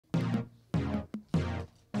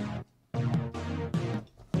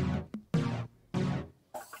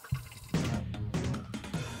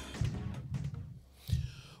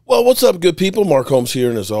Well, what's up, good people? Mark Holmes here,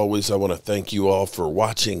 and as always, I want to thank you all for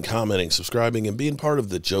watching, commenting, subscribing, and being part of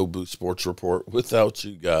the Jobu Sports Report. Without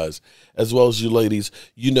you guys, as well as you ladies,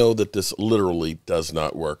 you know that this literally does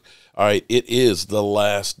not work. All right, it is the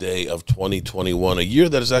last day of 2021, a year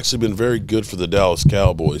that has actually been very good for the Dallas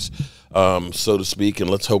Cowboys, so to speak, and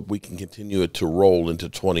let's hope we can continue it to roll into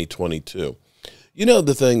 2022. You know,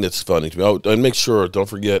 the thing that's funny to me, and make sure, don't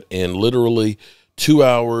forget, and literally 2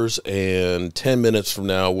 hours and 10 minutes from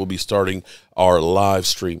now, we'll be starting our live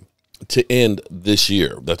stream to end this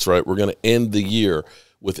year. That's right. We're going to end the year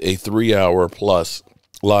with a 3-hour plus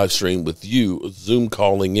live stream with you, Zoom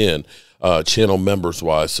calling in, channel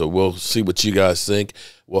members-wise. So we'll see what you guys think.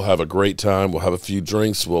 We'll have a great time. We'll have a few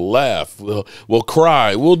drinks. We'll laugh. We'll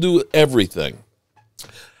cry. We'll do everything.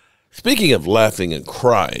 Speaking of laughing and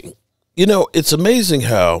crying, you know, it's amazing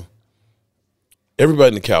how everybody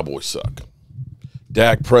in the Cowboys suck.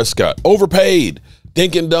 Dak Prescott, overpaid,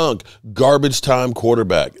 dink and dunk, garbage time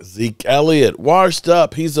quarterback. Zeke Elliott, washed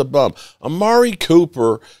up, he's a bum. Amari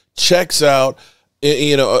Cooper checks out,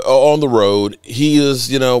 you know, on the road. He is,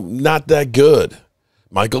 you know, not that good.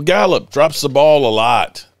 Michael Gallup drops the ball a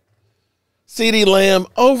lot. CeeDee Lamb,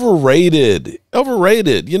 overrated.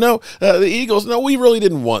 Overrated. You know, the Eagles, no, we really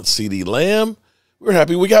didn't want CeeDee Lamb. We're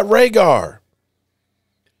happy we got Ragar.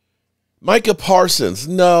 Micah Parsons,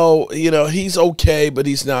 no, you know, he's okay, but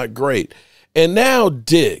he's not great. And now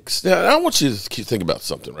Diggs. Now, I want you to think about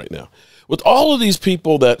something right now. With all of these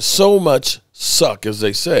people that so much suck, as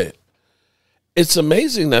they say, it's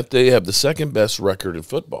amazing that they have the second best record in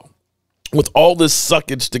football with all this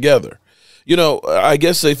suckage together. You know, I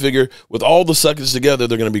guess they figure with all the suckage together,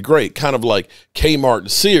 they're going to be great. Kind of like Kmart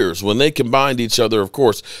and Sears. When they combined each other, of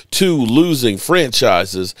course, two losing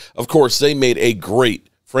franchises, of course, they made a great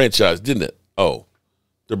franchise, didn't it? Oh,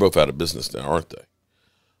 they're both out of business now, aren't they?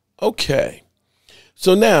 Okay.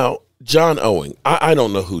 So now, John Owning. I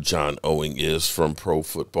don't know who John Owning is from Pro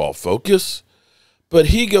Football Focus, but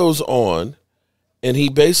he goes on and he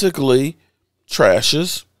basically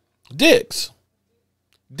trashes Diggs.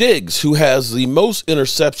 Diggs, who has the most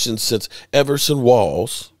interceptions since Everson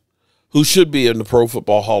Walls, who should be in the Pro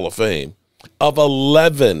Football Hall of Fame, of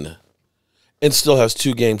 11, and still has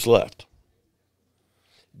 2 games left.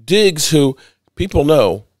 Diggs, who people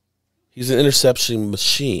know he's an interception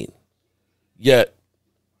machine, yet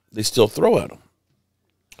they still throw at him.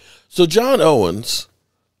 So John Owens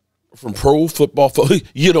from Pro Football Focus,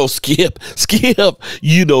 you know, Skip,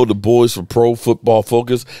 you know the boys from Pro Football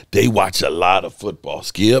Focus, they watch a lot of football,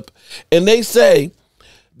 Skip, and they say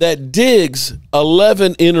that Diggs'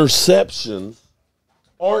 11 interceptions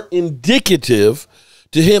aren't indicative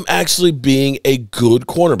to him actually being a good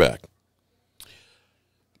cornerback.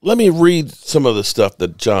 Let me read some of the stuff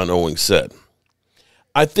that John Owning said.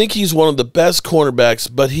 I think he's one of the best cornerbacks,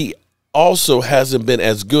 but he also hasn't been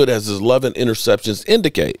as good as his 11 interceptions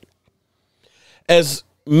indicate. As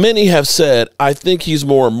many have said, I think he's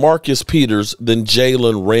more Marcus Peters than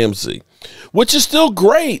Jalen Ramsey, which is still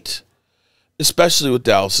great, especially with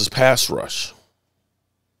Dallas's pass rush.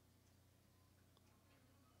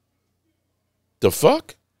 The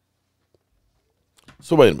fuck?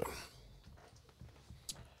 So wait a minute.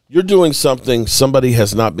 You're doing something somebody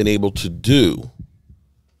has not been able to do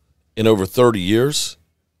in over 30 years,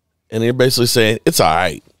 and you're basically saying, it's all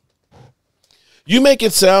right. You make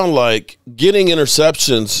it sound like getting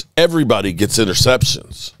interceptions, everybody gets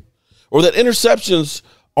interceptions, or that interceptions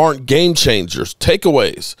aren't game changers,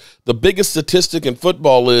 takeaways. The biggest statistic in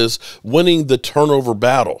football is winning the turnover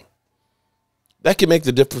battle. That can make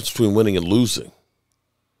the difference between winning and losing.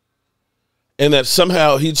 And that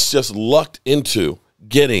somehow he's just lucked into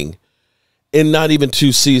getting, in not even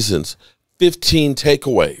 2 seasons, 15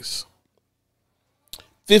 takeaways.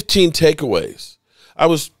 15 takeaways. I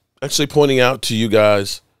was actually pointing out to you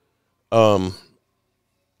guys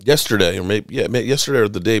yesterday, or maybe yesterday or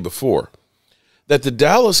the day before, that the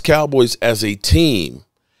Dallas Cowboys as a team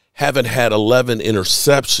haven't had 11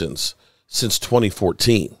 interceptions since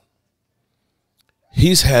 2014.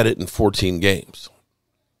 He's had it in 14 games.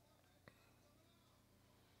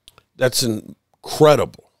 That's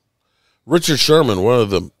incredible. Richard Sherman, one of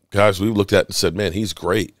the guys we looked at and said, man, he's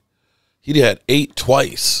great. He had 8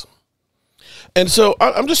 twice. And so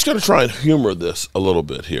I'm just going to try and humor this a little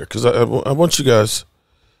bit here because I want you guys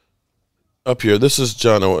up here. This is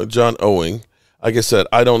John Owning. Like I said,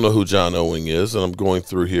 I don't know who John Owning is, and I'm going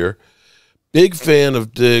through here. Big fan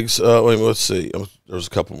of Diggs. Wait, let's see. There's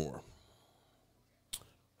a couple more.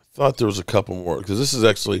 I thought there was a couple more because this is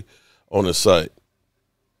actually on his site.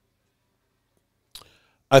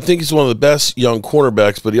 I think he's one of the best young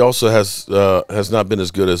cornerbacks, but he also has not been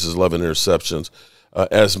as good as his 11 interceptions.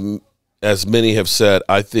 As many have said,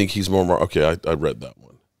 I think he's more. Okay, I read that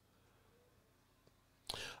one.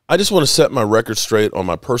 I just want to set my record straight on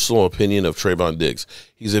my personal opinion of Trevon Diggs.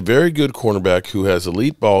 He's a very good cornerback who has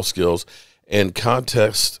elite ball skills and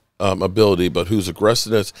contest ability, but whose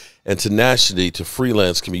aggressiveness and tenacity to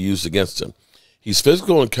freelance can be used against him. He's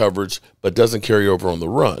physical in coverage, but doesn't carry over on the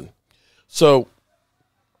run. So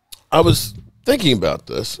I was thinking about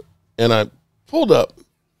this, and I pulled up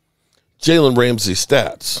Jalen Ramsey's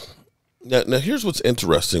stats. Now here's what's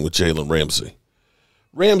interesting with Jalen Ramsey.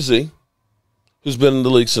 Ramsey, who's been in the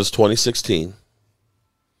league since 2016,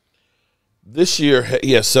 this year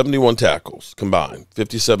he has 71 tackles combined,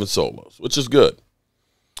 57 solos, which is good.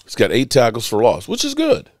 He's got 8 tackles for loss, which is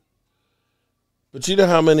good. But you know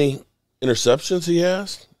how many interceptions he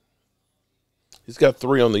has? He's got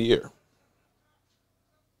 3 on the year.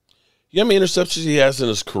 You know how many interceptions he has in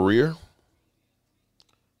his career?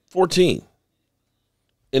 14.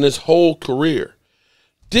 In his whole career.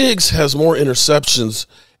 Diggs has more interceptions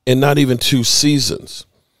in not even 2 seasons.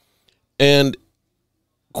 And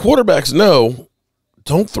quarterbacks know,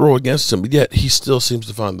 don't throw against him, but yet he still seems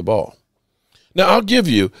to find the ball. Now, I'll give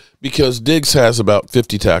you, because Diggs has about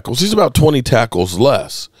 50 tackles, he's about 20 tackles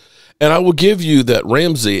less. And I will give you that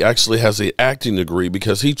Ramsey actually has an acting degree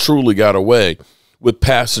because he truly got away with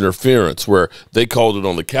pass interference, where they called it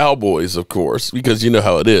on the Cowboys, of course, because you know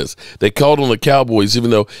how it is. They called on the Cowboys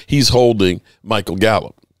even though he's holding Michael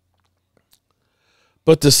Gallup.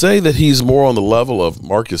 But to say that he's more on the level of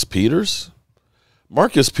Marcus Peters,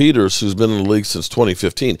 who's been in the league since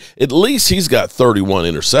 2015, at least he's got 31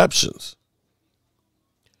 interceptions.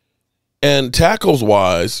 And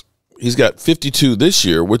tackles-wise, he's got 52 this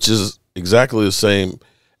year, which is exactly the same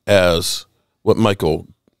as what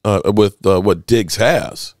what Diggs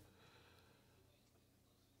has.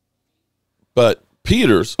 But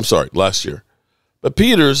last year. But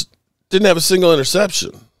Peters didn't have a single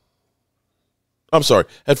interception. Had 4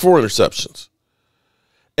 interceptions.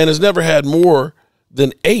 And has never had more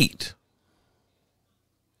than 8.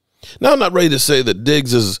 Now, I'm not ready to say that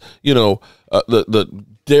Diggs is, the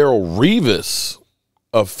Darrelle Revis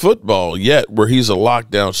of football yet, where he's a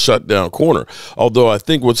lockdown, shutdown corner. Although I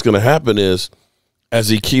think what's going to happen is, as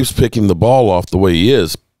he keeps picking the ball off the way he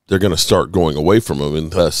is, they're going to start going away from him,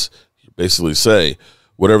 and thus basically say,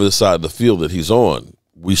 whatever the side of the field that he's on,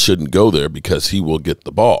 we shouldn't go there because he will get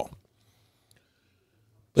the ball.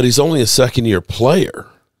 But he's only a second-year player.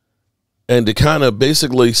 And to kind of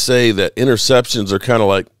basically say that interceptions are kind of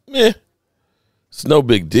like, it's no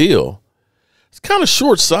big deal, it's kind of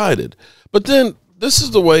short-sighted. But then this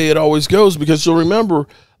is the way it always goes, because you'll remember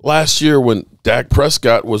last year when Dak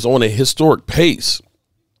Prescott was on a historic pace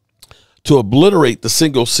to obliterate the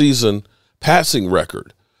single-season passing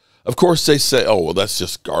record. Of course, they say, oh, well, that's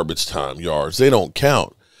just garbage time yards. They don't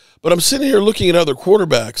count. But I'm sitting here looking at other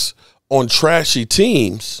quarterbacks on trashy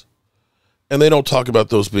teams, and they don't talk about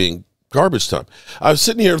those being garbage time. I was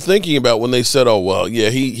sitting here thinking about when they said, oh, well, yeah,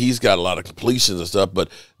 he's got a lot of completions and stuff, but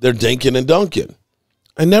they're dinking and dunking.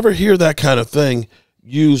 I never hear that kind of thing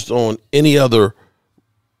used on any other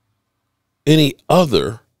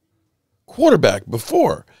quarterback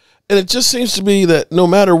before. And it just seems to be that no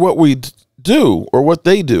matter what we do, or what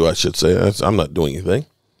they do, I should say, I'm not doing anything,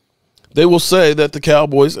 they will say that the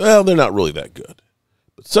Cowboys, well, they're not really that good.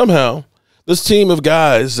 But somehow, this team of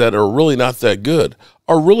guys that are really not that good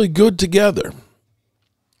are really good together.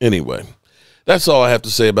 Anyway, that's all I have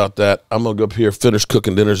to say about that. I'm going to go up here, finish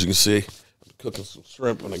cooking dinner. As you can see, I'm cooking some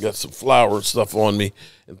shrimp, and I got some flour and stuff on me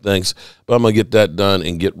and things. But I'm going to get that done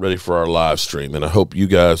and get ready for our live stream. And I hope you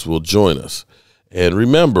guys will join us. And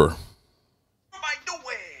remember,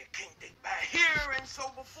 here, and so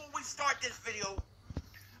before we start this video,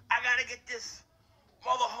 I gotta get this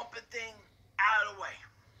mother humping thing out of the way.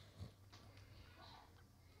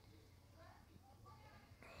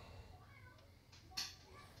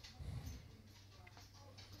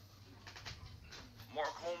 Mark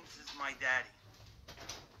Holmes is my daddy.